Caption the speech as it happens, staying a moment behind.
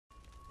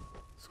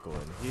go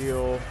ahead and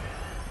heal.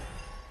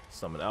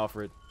 Summon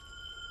Alfred.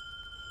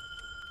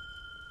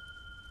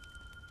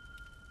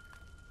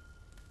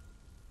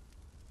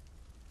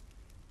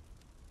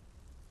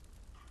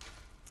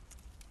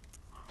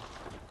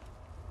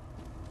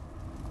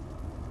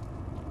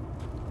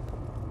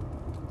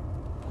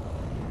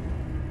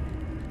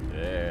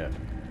 Yeah.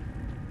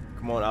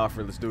 Come on,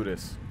 Alfred, let's do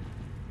this.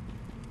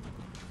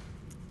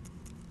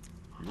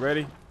 You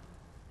ready?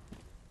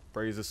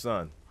 Praise the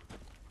sun.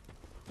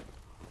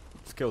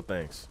 Let's kill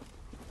things.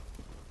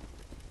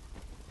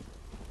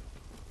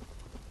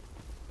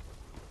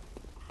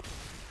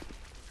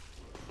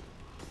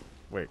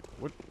 Wait,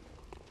 what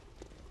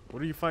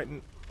are you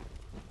fighting?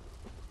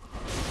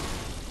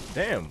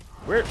 Damn,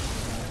 where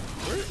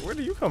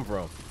do you come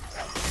from?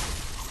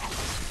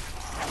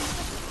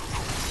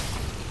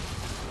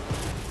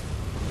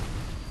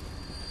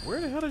 Where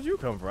the hell did you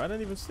come from? I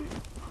didn't even see.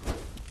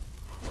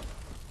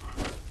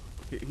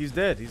 He's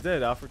dead. He's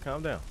dead. Alfred,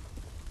 calm down.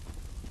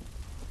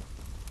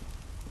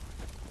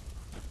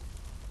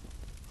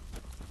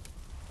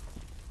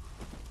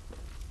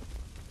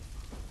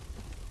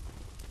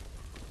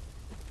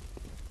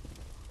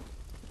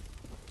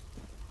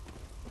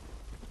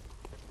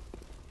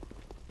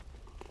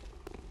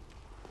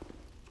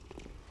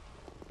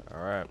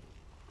 All right.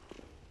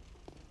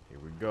 Here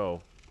we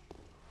go.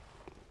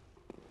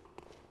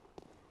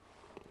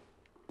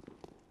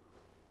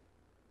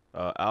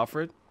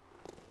 Alfred?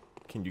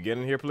 Can you get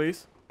in here,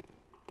 please?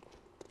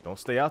 Don't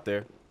stay out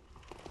there.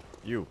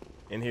 You,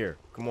 in here.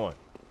 Come on.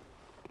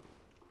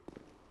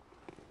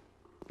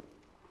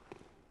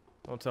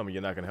 Don't tell me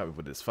you're not going to help me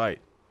with this fight.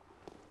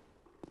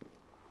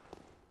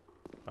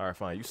 Alright,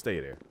 fine. You stay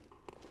there.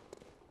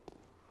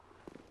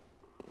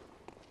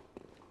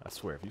 I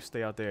swear, if you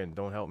stay out there and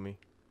don't help me,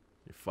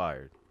 you're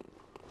fired.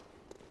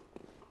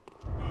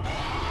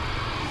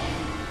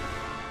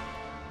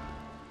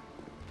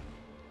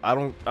 I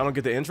don't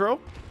get the intro?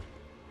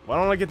 Why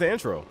don't I get the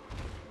intro?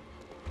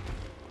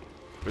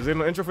 Is there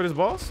no intro for this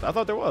boss? I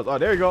thought there was. Oh,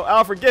 there you go.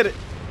 Alfred, get it.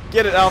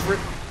 Get it, Alfred.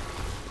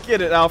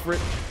 Get it, Alfred.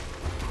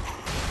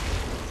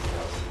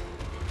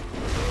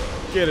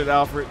 Get it,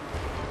 Alfred.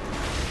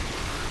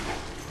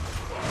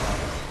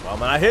 Why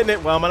am I not hitting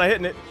it? Why am I not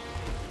hitting it?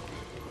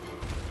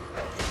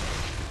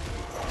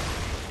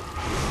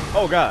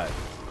 Oh, God.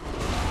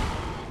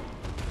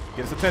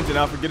 Get his attention,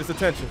 Alfred. Get his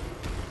attention.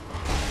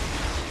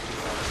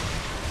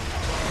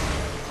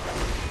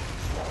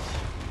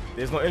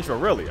 There's no intro,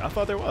 really. I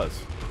thought there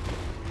was.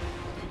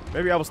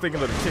 Maybe I was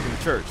thinking of the chick in the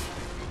church.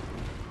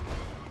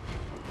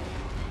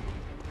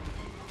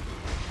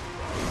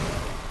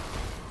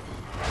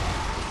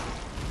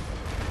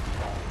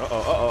 Uh-oh,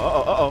 uh-oh,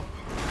 uh-oh, uh-oh.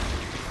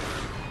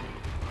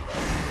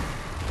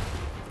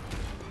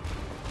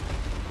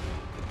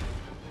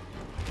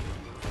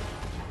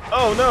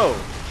 Oh, no.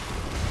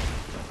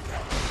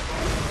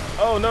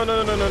 Oh, no,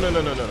 no, no, no, no,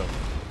 no, no, no, no.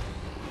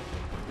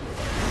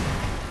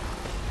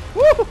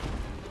 Woo!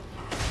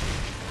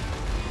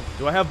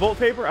 Do I have bolt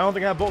paper? I don't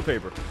think I have bolt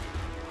paper.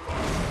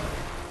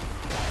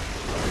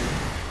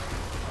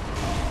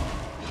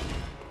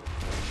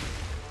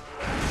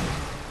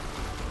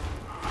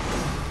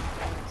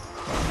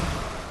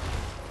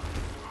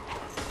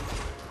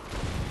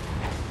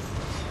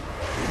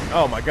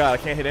 Oh my God, I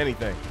can't hit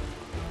anything.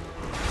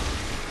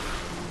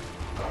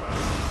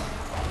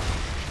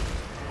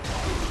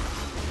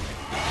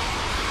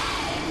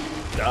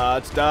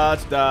 Dodge,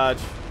 dodge, dodge.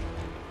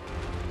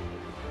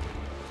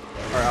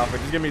 Alright,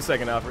 Alfred, just give me a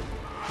second, Alfred.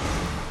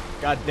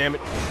 God damn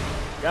it.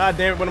 God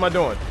damn it, what am I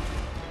doing?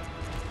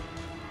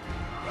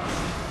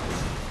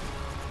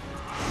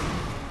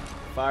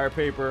 Fire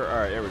paper.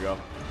 Alright, there we go.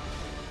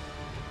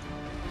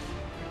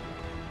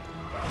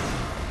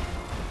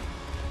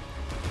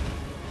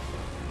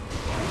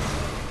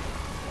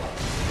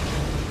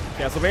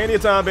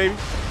 Castlevania time, baby.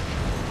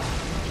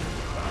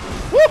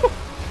 Woo!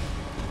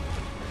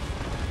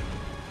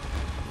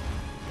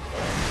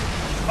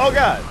 Oh,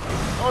 God.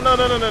 Oh, no,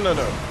 no, no, no, no,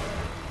 no.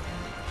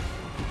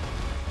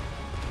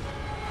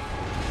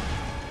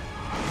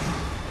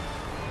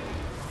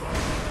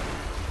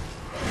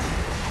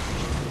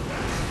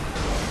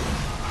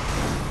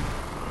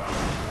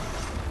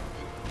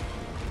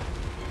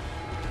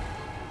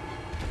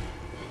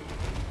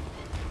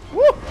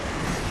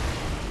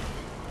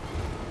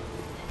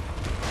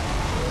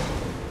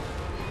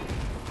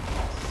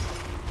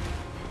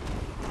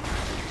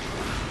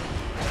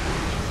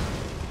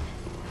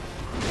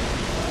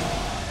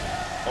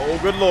 Oh,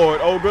 good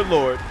Lord. Oh, good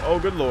Lord. Oh,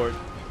 good Lord.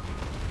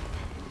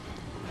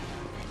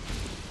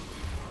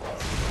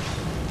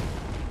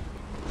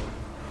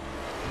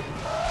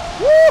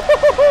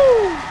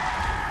 Woo-hoo-hoo-hoo!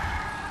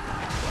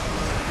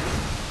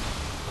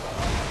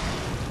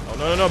 Oh,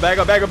 no, no, no. Back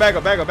up, back up, back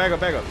up, back up, back up,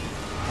 back up.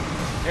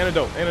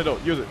 Antidote,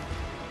 antidote. Use it.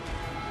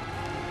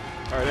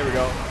 All right, there we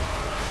go.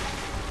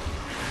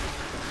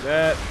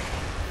 That.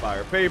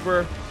 Fire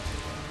paper.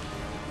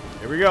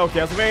 Here we go.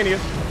 Castlevania.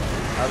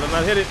 I did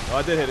not hit it. Oh,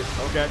 I did hit it.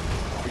 Okay.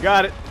 We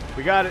got it.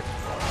 We got it.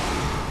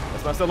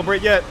 Let's not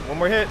celebrate yet. One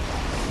more hit.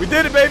 We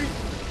did it, baby.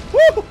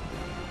 Woo!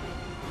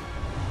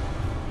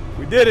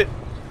 We did it.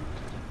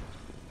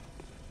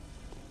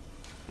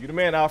 You the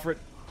man, Alfred.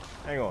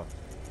 Hang on.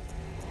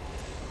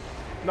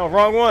 No,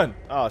 wrong one.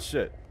 Oh,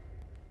 shit.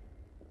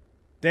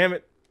 Damn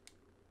it.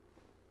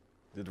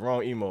 Did the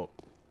wrong emote.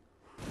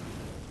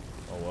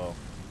 Oh, well.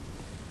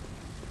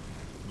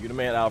 You the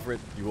man, Alfred.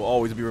 You will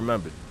always be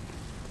remembered.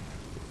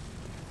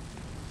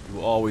 You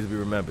will always be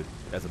remembered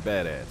as a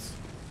badass.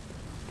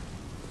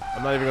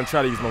 I'm not even gonna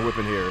try to use my whip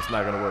in here. It's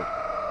not gonna work.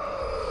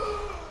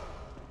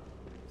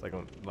 It's like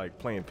I'm like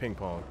playing ping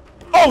pong.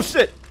 Oh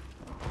shit!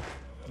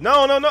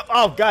 No, no, no!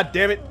 Oh god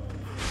damn it!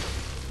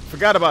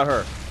 Forgot about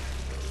her.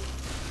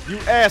 You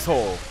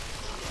asshole!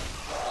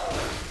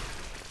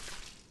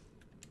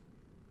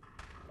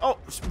 Oh,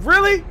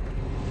 really?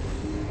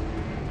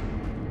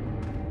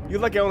 You're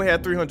lucky I only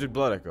had 300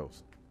 blood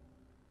echoes.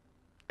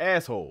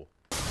 Asshole.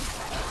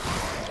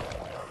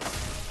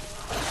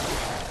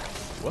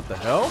 What the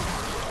hell?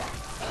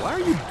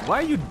 Why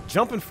are you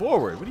jumping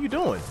forward? What are you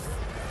doing?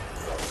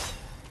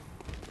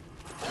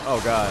 Oh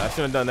god, I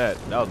shouldn't have done that.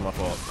 That was my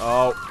fault.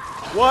 Oh,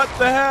 what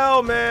the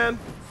hell, man?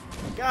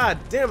 God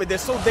damn it, they're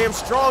so damn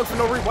strong for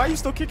no reason. Why are you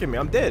still kicking me?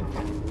 I'm dead.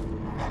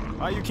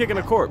 Why are you kicking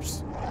a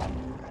corpse?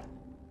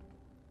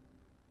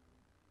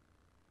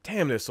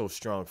 Damn, they're so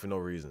strong for no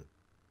reason.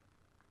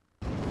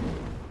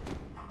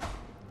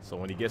 So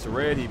when he gets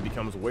red, he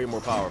becomes way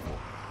more powerful.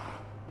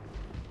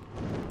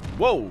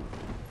 Whoa!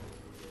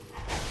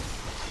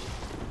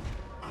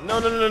 No,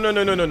 no, no, no,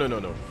 no, no, no, no, no,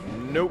 no.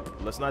 Nope,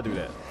 let's not do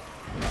that.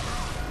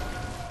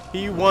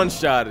 He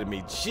one-shotted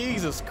me.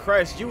 Jesus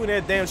Christ, you and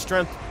that damn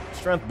strength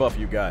buff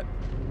you got.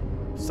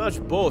 Such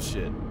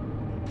bullshit.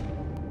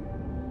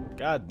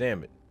 God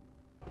damn it.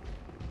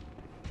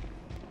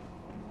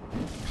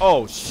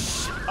 Oh,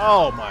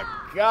 oh my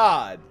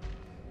god.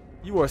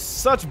 You are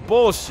such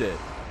bullshit.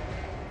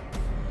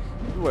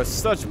 You are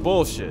such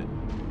bullshit.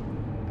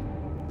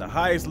 The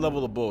highest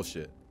level of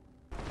bullshit.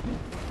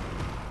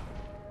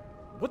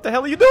 What the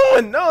hell are you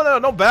doing? No, no,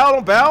 don't bow,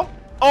 don't bow.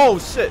 Oh,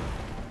 shit.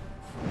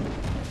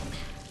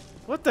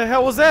 What the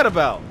hell was that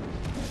about?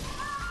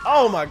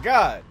 Oh, my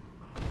God.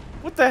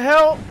 What the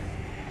hell?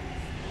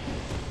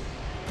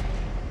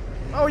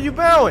 Oh, you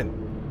bowing?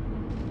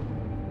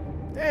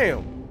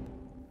 Damn.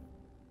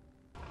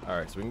 All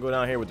right, so we can go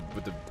down here with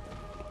the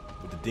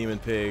demon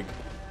pig.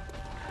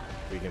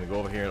 We can go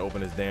over here and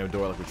open this damn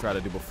door like we tried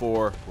to do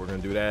before. We're gonna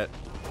do that.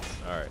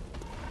 All right.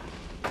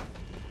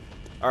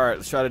 All right,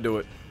 let's try to do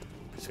it.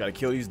 Just gotta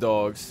kill these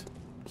dogs.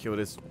 Kill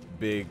this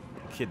big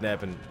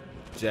kidnapping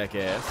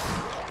jackass.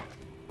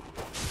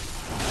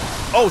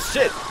 Oh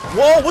shit!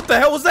 Whoa! What the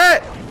hell was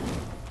that?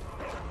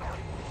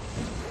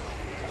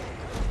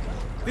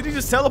 Did he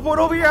just teleport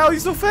over here? How is he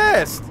so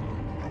fast?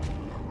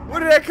 Where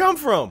did that come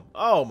from?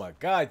 Oh my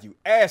god, you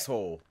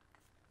asshole!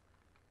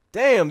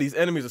 Damn, these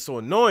enemies are so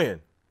annoying.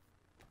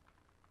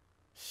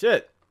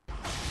 Shit.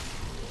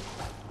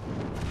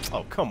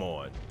 Oh, come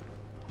on.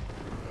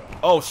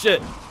 Oh,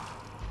 shit.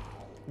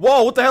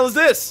 Whoa, what the hell is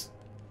this?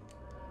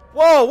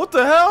 Whoa, what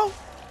the hell?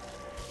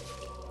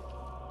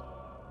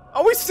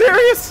 Are we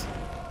serious?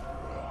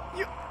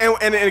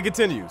 And it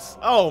continues.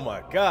 Oh,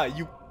 my God,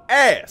 you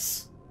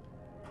ass.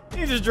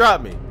 You just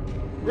dropped me.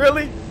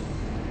 Really?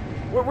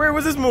 Where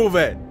was this move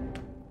at?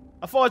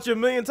 I fought you a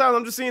million times.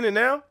 I'm just seeing it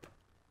now.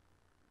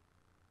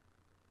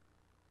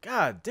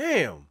 God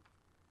damn.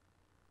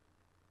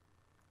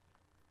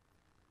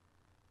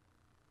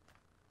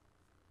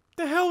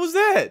 The hell was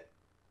that?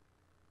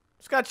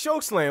 Just got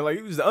chokeslammed. Like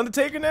he was the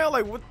Undertaker now?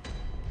 Like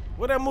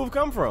where'd that move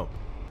come from?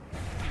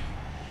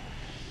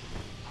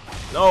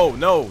 No,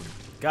 no.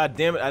 God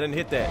damn it, I didn't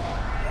hit that.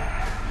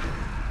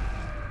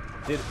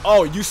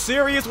 Oh, you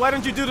serious? Why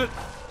didn't you do the...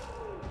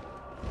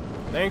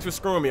 Thanks for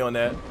screwing me on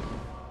that.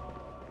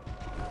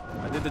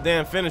 I did the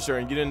damn finisher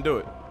and you didn't do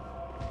it.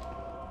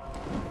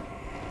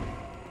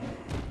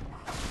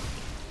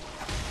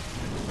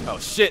 Oh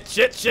shit,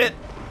 shit, shit.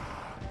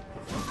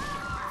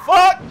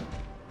 Fuck!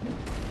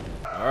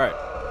 Alright.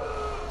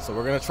 So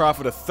we're gonna try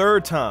for the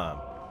third time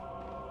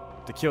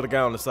to kill the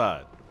guy on the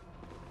side.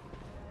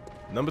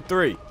 Number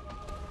 3.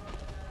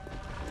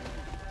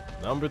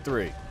 Number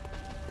 3.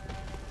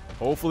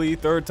 Hopefully,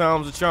 third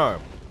time's a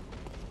charm.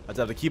 I just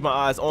have to keep my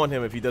eyes on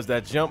him. If he does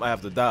that jump, I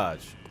have to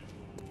dodge.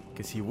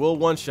 Because he will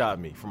one-shot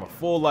me from a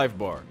full life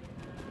bar.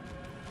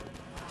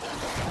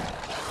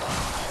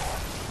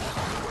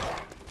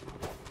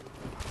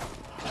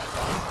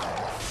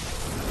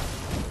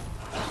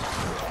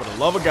 For the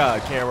love of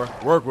God, camera,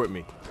 work with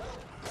me.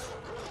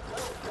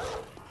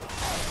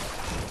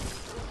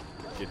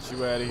 Get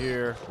you out of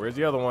here. Where's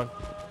the other one?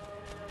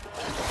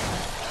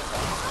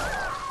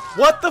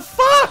 What the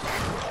fuck?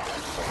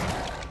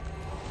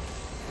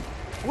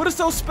 What is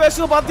so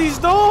special about these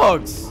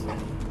dogs?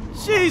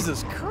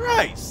 Jesus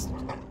Christ.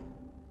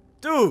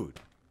 Dude.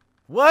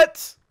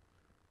 What?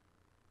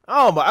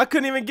 Oh my, I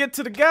couldn't even get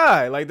to the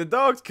guy. Like the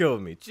dogs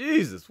killed me.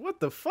 Jesus, what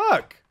the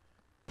fuck?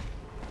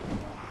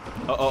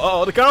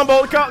 Uh-oh, the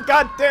combo,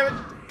 god damn it.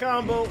 The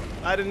combo.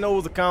 I didn't know it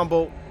was a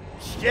combo.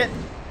 Shit.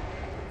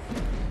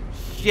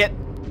 Shit.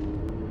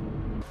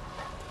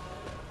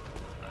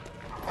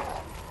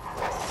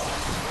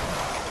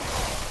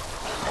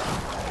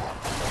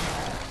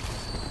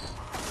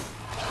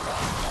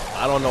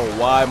 I don't know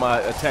why my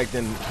attack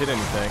didn't hit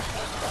anything.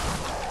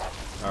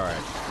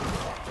 Alright.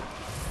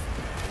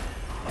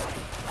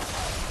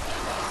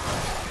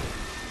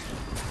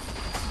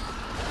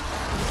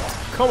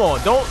 Come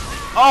on, don't.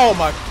 Oh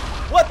my.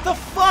 What the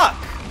fuck?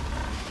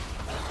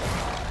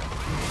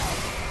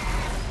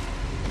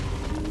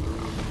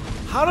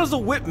 How does a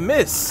whip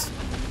miss?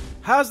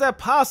 How's that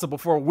possible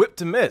for a whip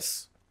to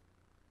miss?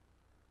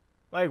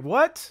 Like,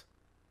 what?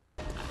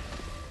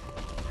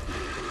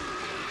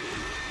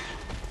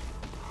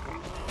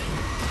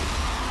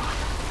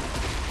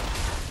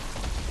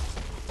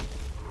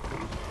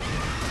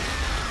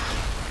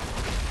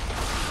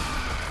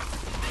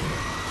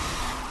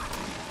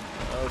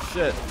 Oh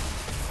shit.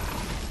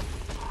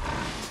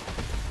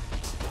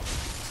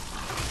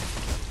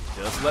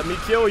 Just let me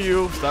kill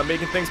you. Stop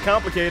making things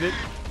complicated.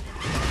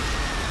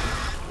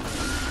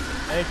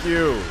 Thank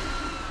you.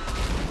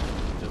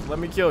 Just let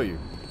me kill you.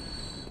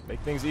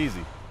 Make things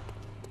easy.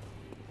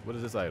 What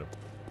is this item?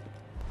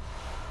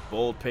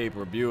 Bold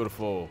paper,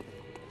 beautiful.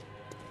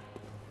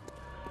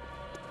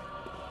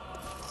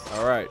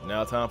 Alright,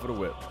 now time for the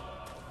whip.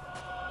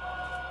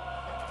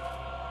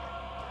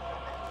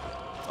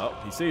 Oh,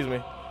 he sees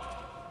me.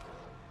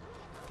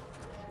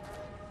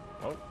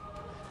 Oh.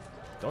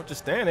 Don't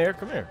just stand there,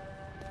 come here.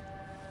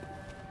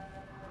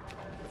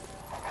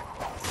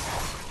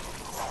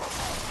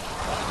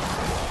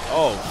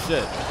 Oh,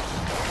 shit.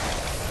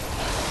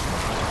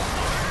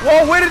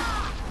 Whoa, where did...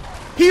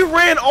 He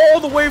ran all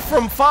the way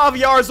from 5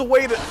 yards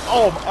away to...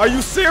 Oh, are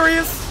you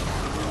serious?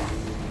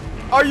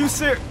 Are you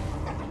serious?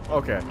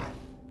 Okay.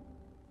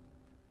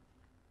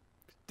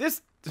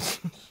 This...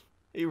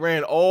 He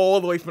ran all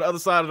the way from the other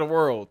side of the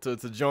world to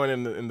join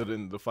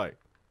in the fight.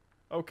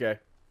 Okay.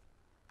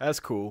 That's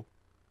cool.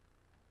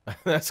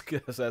 That's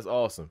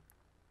awesome.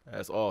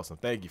 That's awesome.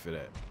 Thank you for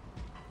that.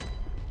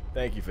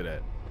 Thank you for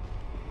that.